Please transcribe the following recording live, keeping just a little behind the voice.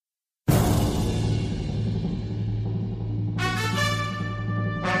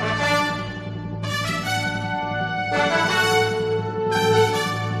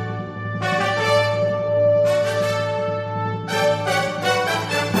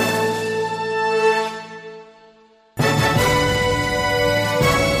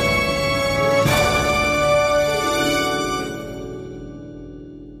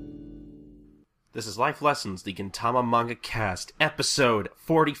This is Life Lessons, the Gintama Manga Cast, episode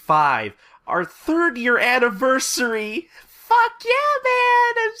 45, our 3rd year anniversary! Fuck yeah,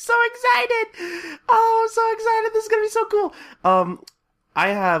 man! I'm so excited! Oh, I'm so excited! This is gonna be so cool! I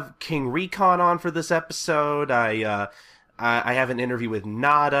have King Recon on for this episode. I have an interview with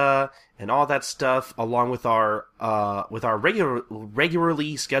Nada and all that stuff, along with our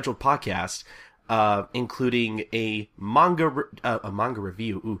regularly scheduled podcast, including a manga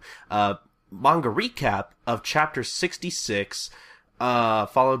review, manga recap of chapter 66,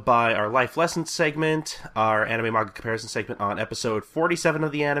 followed by our life lessons segment, our anime manga comparison segment on episode 47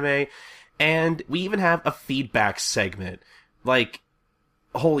 of the anime, and we even have a feedback segment. Like,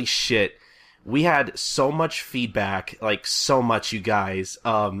 holy shit. We had so much feedback, like so much, you guys.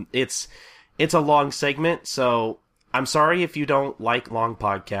 It's a long segment, so I'm sorry if you don't like long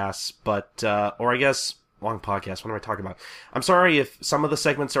podcasts, but, or I guess, long podcasts, what am I talking about? I'm sorry if some of the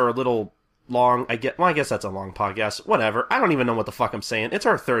segments are a little long. I guess that's a long podcast. Whatever. I don't even know what the fuck I'm saying. It's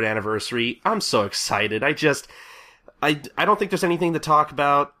our 3rd anniversary. I'm so excited. I don't think there's anything to talk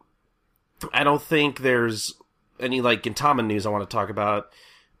about. I don't think there's any, like, Gintama news I want to talk about.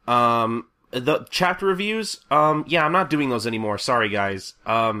 The chapter reviews, yeah, I'm not doing those anymore. Sorry, guys.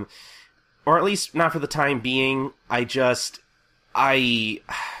 Or at least not for the time being. I don't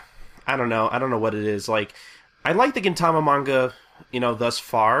know. I don't know what it is. Like, I like the Gintama manga, thus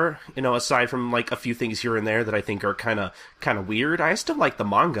far, aside from, like, a few things here and there that I think are kind of weird. I still like the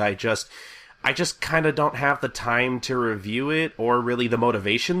manga. I just kind of don't have the time to review it, or really the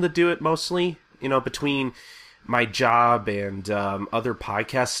motivation to do it, mostly, between my job and other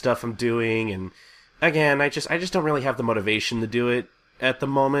podcast stuff I'm doing, and again, I just don't really have the motivation to do it at the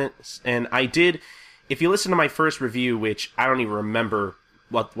moment. And I did, if you listen to my first review, which I don't even remember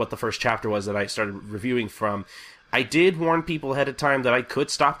what the first chapter was that I started reviewing from, I did warn people ahead of time that I could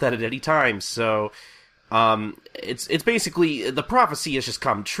stop that at any time, so it's basically, the prophecy has just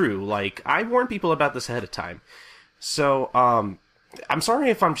come true. Like, I warned people about this ahead of time. So, I'm sorry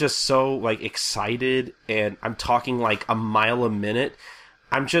if I'm just so, like, excited and I'm talking, like, a mile a minute.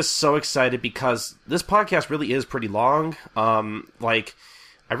 I'm just so excited because this podcast really is pretty long. Like,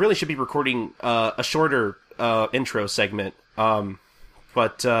 I really should be recording a shorter intro segment.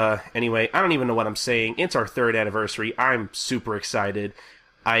 But anyway, I don't even know what I'm saying. It's our 3rd anniversary. I'm super excited.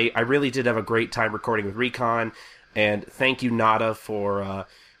 I really did have a great time recording with Recon, and thank you, Nada, for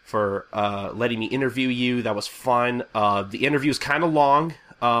letting me interview you. That was fun. The interview is kind of long,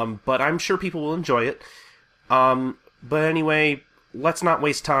 but I'm sure people will enjoy it. But anyway, let's not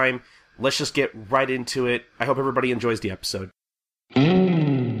waste time. Let's just get right into it. I hope everybody enjoys the episode.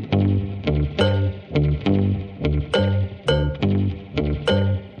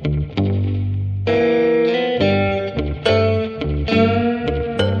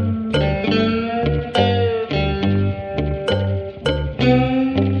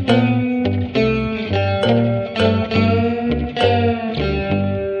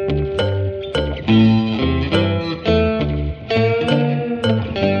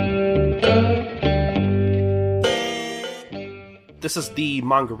 This is the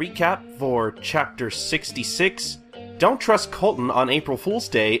manga recap for chapter 66. Don't trust Colton on April Fool's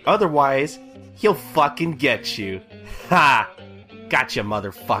Day, otherwise he'll fucking get you. Ha! Gotcha,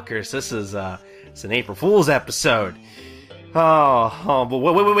 motherfuckers. This is it's an April Fool's episode. But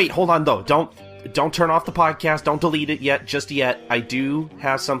wait, hold on though. Don't turn off the podcast. Don't delete it yet, just yet. I do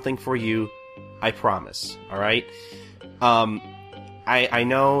have something for you. I promise. All right. I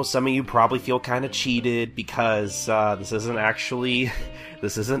know some of you probably feel kind of cheated because this isn't actually the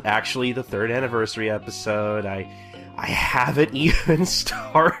 3rd anniversary episode. I haven't even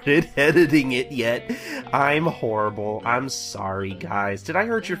started editing it yet. I'm horrible. I'm sorry, guys. Did I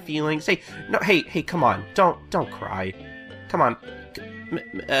hurt your feelings? Hey, come on. Don't cry. Come on.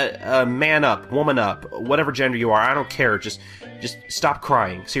 Man up, woman up, whatever gender you are. I don't care. Just stop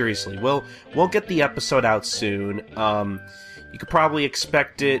crying. Seriously. We'll get the episode out soon. You could probably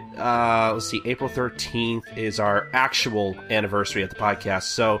expect it, let's see, April 13th is our actual anniversary at the podcast,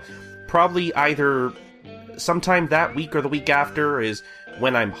 so probably either sometime that week or the week after is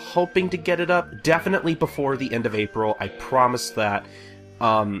when I'm hoping to get it up. Definitely before the end of April, I promise that.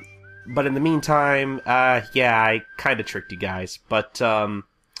 But in the meantime, yeah, I kind of tricked you guys. But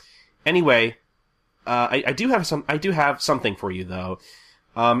anyway, I do have something for you though,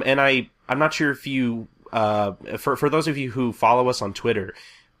 and I'm not sure if you for those of you who follow us on Twitter,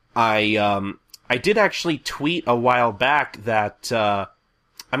 I did actually tweet a while back that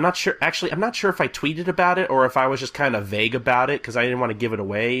I'm not sure if I tweeted about it or if I was just kind of vague about it because I didn't want to give it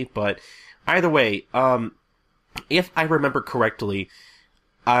away. But either way, if I remember correctly,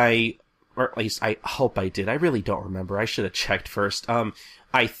 or at least I hope I did. I really don't remember. I should have checked first.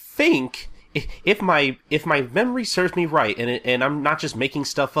 I think if my memory serves me right, and I'm not just making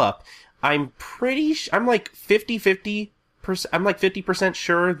stuff up, I'm like 50%. I'm like 50%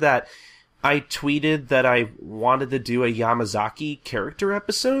 sure that I tweeted that I wanted to do a Yamazaki character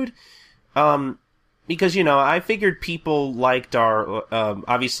episode. Because, I figured people liked our,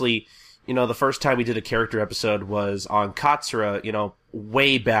 obviously, the first time we did a character episode was on Katsura,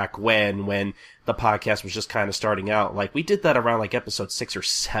 way back when the podcast was just kind of starting out. Like, we did that around, like, episode 6 or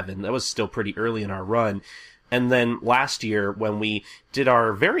 7. That was still pretty early in our run. And then last year, when we did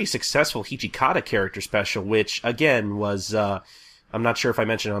our very successful Hijikata character special, which, again, was, I'm not sure if I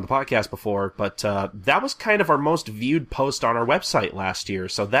mentioned it on the podcast before, but that was kind of our most viewed post on our website last year.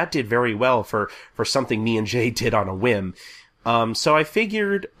 So that did very well for something me and Jay did on a whim. So I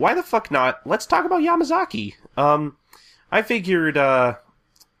figured, why the fuck not? Let's talk about Yamazaki. I figured,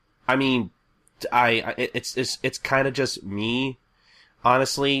 it's kind of just me,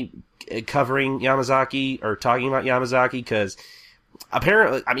 honestly, covering Yamazaki or talking about Yamazaki because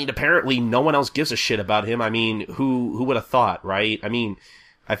apparently no one else gives a shit about him. I mean, who would have thought, right? I mean,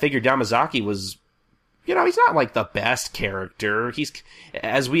 I figured Yamazaki was, he's not like the best character. He's,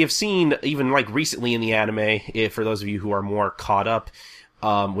 as we have seen even like recently in the anime, for those of you who are more caught up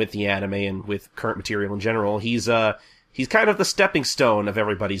with the anime and with current material in general, he's kind of the stepping stone of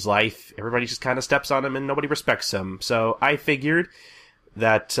everybody's life. Everybody just kind of steps on him and nobody respects him. So I figured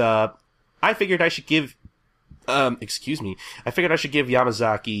that I should give Yamazaki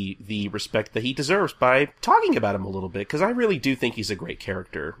the respect that he deserves by talking about him a little bit, because I really do think he's a great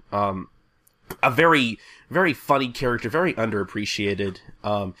character. A very, very funny character, very underappreciated,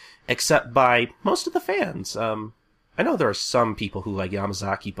 except by most of the fans. I know there are some people who like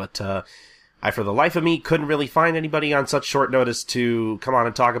Yamazaki, but I, for the life of me, couldn't really find anybody on such short notice to come on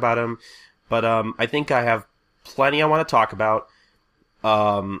and talk about him. But I think I have plenty I want to talk about.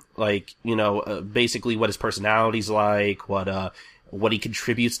 Basically what his personality's like, what he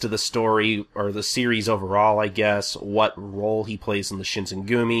contributes to the story or the series overall, I guess, what role he plays in the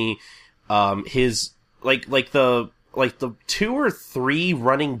Shinsengumi, his, the 2 or 3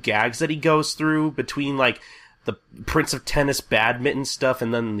 running gags that he goes through between, like, the Prince of Tennis badminton stuff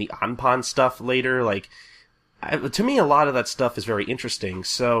and then the Anpan stuff later, to me a lot of that stuff is very interesting.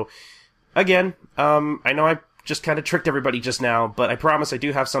 So, again, I know I just kind of tricked everybody just now, but I promise I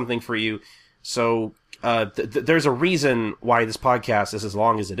do have something for you. So, there's a reason why this podcast is as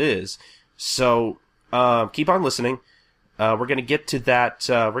long as it is. So, keep on listening. We're gonna get to that,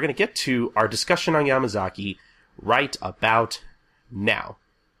 we're gonna get to our discussion on Yamazaki right about now.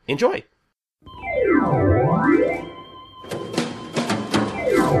 Enjoy!